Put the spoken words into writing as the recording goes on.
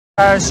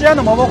西安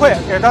的摩博会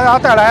给大家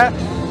带来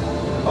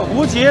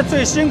无极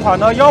最新款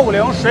的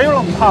150水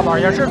冷踏板，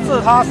也是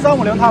自它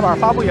350踏板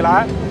发布以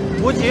来，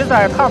无极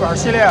在踏板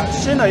系列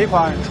新的一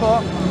款车。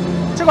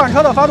这款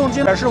车的发动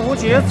机也是无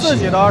极自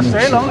己的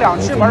水冷2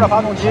气门的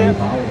发动机，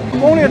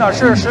功率呢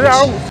是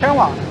10.5千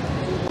瓦。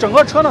整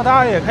个车呢，大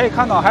家也可以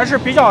看到还是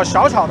比较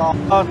小巧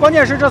的。关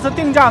键是这次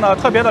定价呢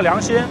特别的良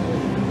心，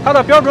它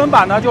的标准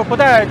版呢就不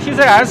带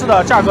TCS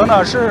的价格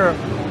呢是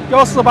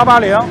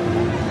14880。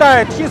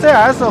带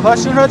TCS 和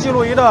行车记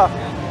录仪的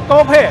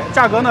高配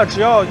价格呢，只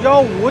要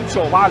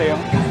15980，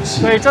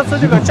所以这次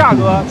这个价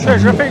格确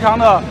实非常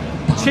的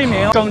亲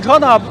民。整车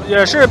呢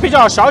也是比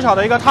较小巧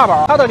的一个踏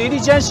板，它的离地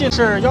间隙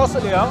是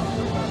140，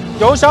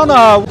油箱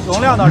的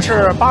容量呢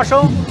是8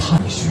升。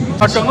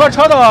整个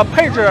车的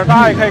配置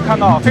大家也可以看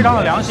到非常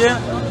的良心，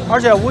而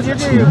且无极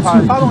这一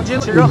款发动机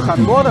其实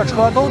很多的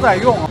车都在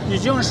用，已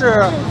经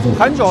是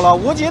很久了。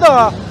无极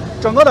的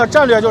整个的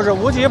战略就是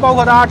无极，包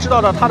括大家知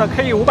道的它的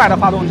KE500的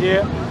发动机，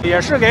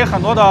也是给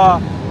很多的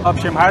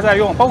品牌在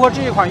用，包括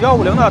这一款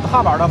150的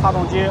踏板的发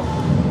动机，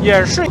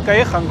也是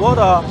给很多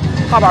的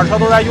踏板车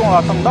都在用了。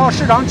等到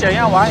市场检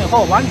验完以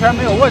后，完全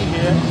没有问题，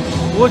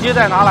无极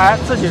再拿来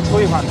自己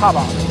出一款踏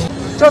板。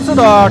这次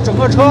的整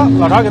个车，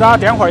老查给大家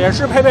点会儿，也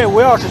是配备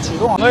无钥匙启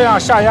动，那样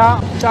下压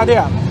家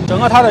电。整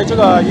个它的这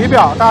个仪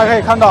表，大家可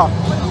以看到，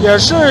也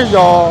是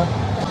有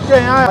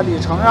电压呀、里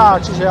程呀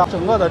这些，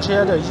整个的这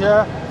些的一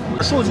些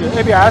数据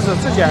ABS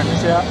自检这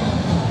些，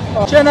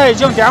现在已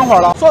经点火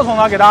了。座筒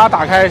呢，给大家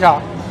打开一下，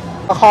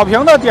好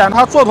评的点，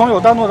它座筒有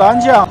单独的按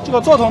键，这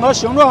个座筒的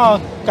形状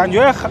感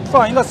觉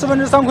放一个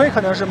3/4盔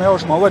肯定是没有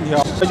什么问题。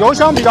油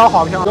箱比较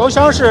好评，油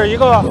箱是一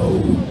个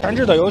前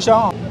置的油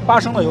箱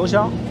，8升的油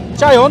箱，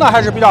加油呢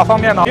还是比较方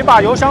便的。你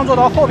把油箱坐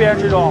到后边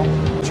这种，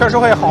确实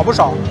会好不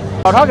少。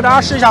老查给大家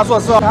试一下坐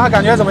姿，大家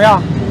感觉怎么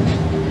样？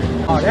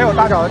也有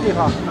大脚的地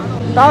方。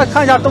大家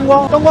看一下灯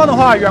光，灯光的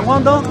话，远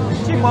光灯、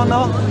近光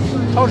灯。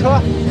超车，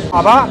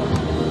喇叭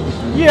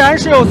依然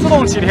是有自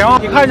动启停。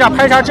你看一下，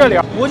拍一下这里，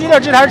无极的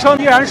这台车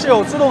依然是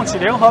有自动启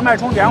停和脉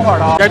冲点火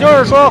的，也就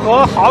是说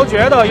和豪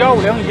爵的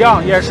150一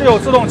样，也是有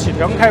自动启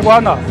停开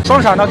关的，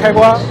双闪的开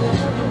关。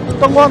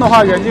灯光的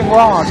话，远近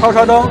光啊，超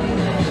车灯。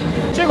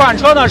这款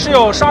车呢是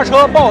有刹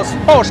车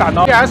爆闪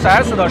的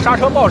PSS 的刹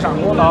车爆闪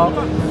功能。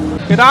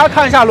给大家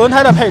看一下轮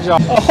胎的配置，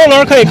后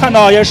轮可以看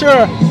到也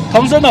是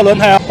腾森的轮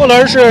胎，后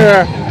轮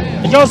是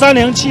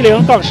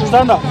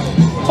13070/13的。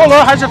后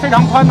轮还是非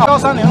常宽的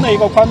，130的一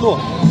个宽度，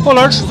后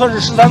轮尺寸是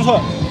13寸。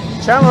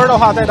前轮的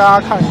话，带大家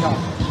看一下，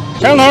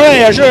前轮呢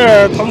也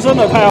是腾森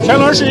的胎，前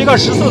轮是一个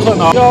14寸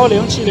的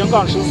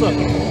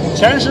1070/14，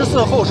前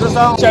14后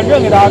13。减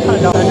震给大家看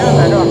一下，减震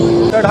在这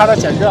儿，这是它的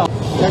减震，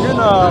减震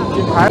的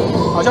品牌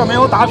好像没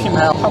有打品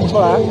牌，看不出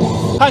来。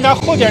看一下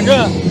后减震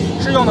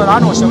是用的哪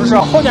种形式？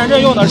后减震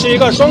用的是一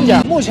个双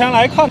减，目前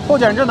来看后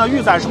减震的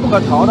预载是不可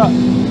调的，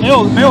没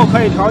有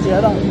可以调节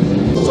的。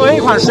作为一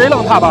款水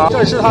冷踏板，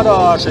这是它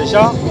的水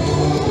箱，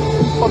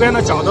后边的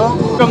脚灯，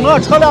整个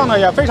车辆呢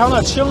也非常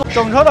的轻，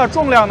整车的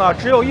重量呢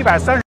只有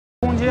130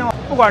公斤，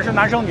不管是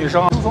男生女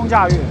生轻松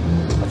驾驭。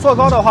坐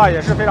高的话也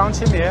是非常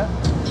亲民。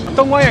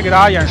灯光也给大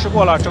家演示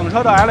过了，整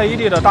车的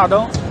LED 的大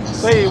灯，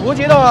所以无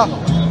极的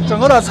整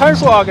个的参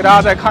数啊，给大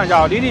家再看一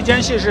下，离地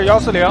间隙是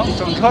140，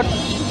整车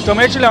整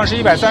备质量是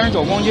139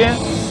公斤，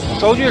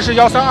轴距是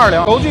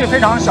1320，轴距非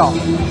常小，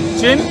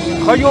仅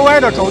和 UI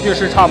的轴距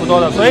是差不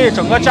多的，所以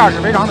整个驾驶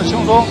非常的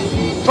轻松。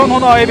双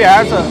通道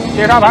ABS，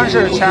 碟刹盘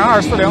是前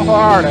240后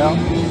220，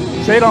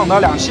水冷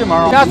的2气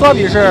门，压缩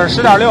比是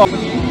10.6，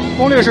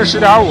功率是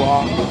10.5，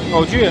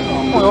扭矩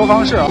控油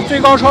方式，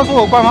最高车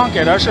速官方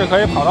给的是可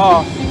以跑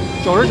到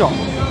99，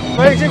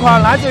所以这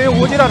款来自于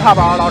无极的踏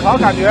板，老曹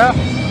感觉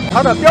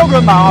它的标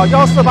准版啊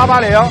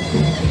14880，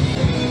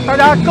大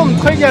家更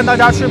推荐大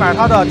家去买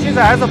它的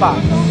TCS 版，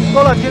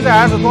多了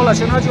TCS， 多了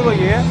行车记录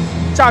仪。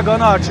价格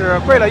呢只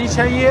贵了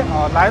1100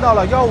啊，来到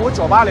了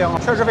15980，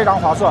确实非常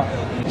划算。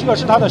这个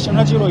是它的行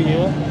车记录仪，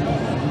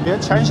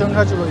前行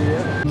车记录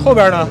仪。后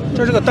边呢，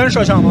这是个单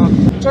摄像吗？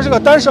这是个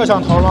单摄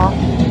像头吗？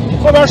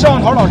后边摄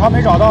像头老曹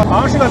没找到，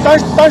好像是个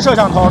单摄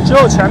像头，只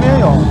有前面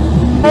有。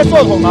开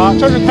座筒呢，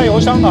这是开油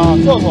箱的啊，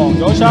座筒、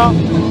油箱，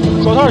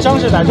手套箱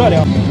是在这里，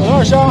手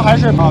套箱还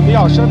是比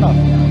较深的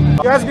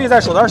 ，USB 在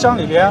手套箱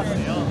里边。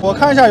我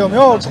看一下有没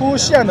有出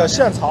线的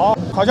线槽，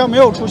好像没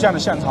有出现的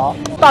线槽。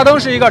大灯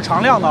是一个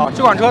常亮的，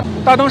这款车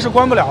大灯是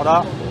关不了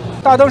的，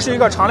大灯是一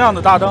个常亮的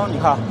大灯，你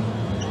看，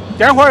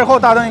点火以后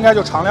大灯应该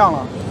就常亮了。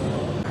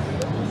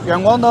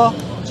远光灯、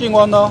近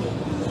光灯、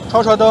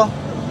超车灯、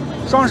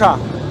双闪。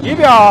仪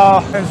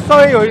表稍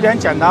微有一点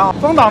简单啊，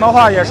风挡的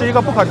话也是一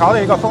个不可调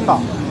的一个风挡，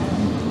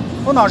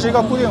风挡是一个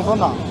固定风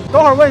挡。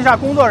等会儿问一下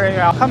工作人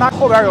员，看他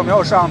后边有没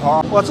有摄像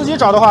头。我自己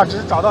找的话，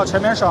只找到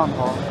前面摄像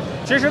头。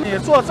其实你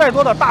做再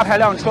多的大排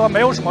量车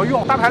没有什么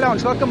用，大排量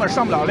车根本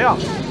上不了量，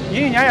你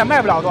一年也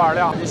卖不了多少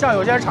辆。你像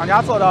有些厂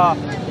家做的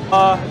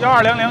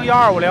，1200、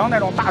1250那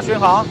种大巡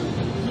航，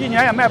一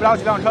年也卖不了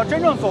几辆车。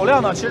真正走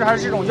量的其实还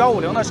是这种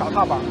150的小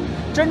踏板。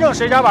真正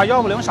谁家把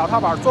150小踏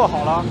板做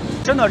好了，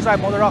真的是在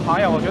摩托车行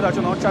业，我觉得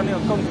就能占定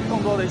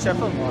更多的一些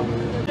份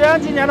额。既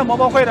然今年的摩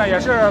博会呢也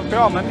是不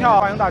要门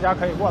票，欢迎大家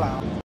可以过来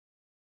啊。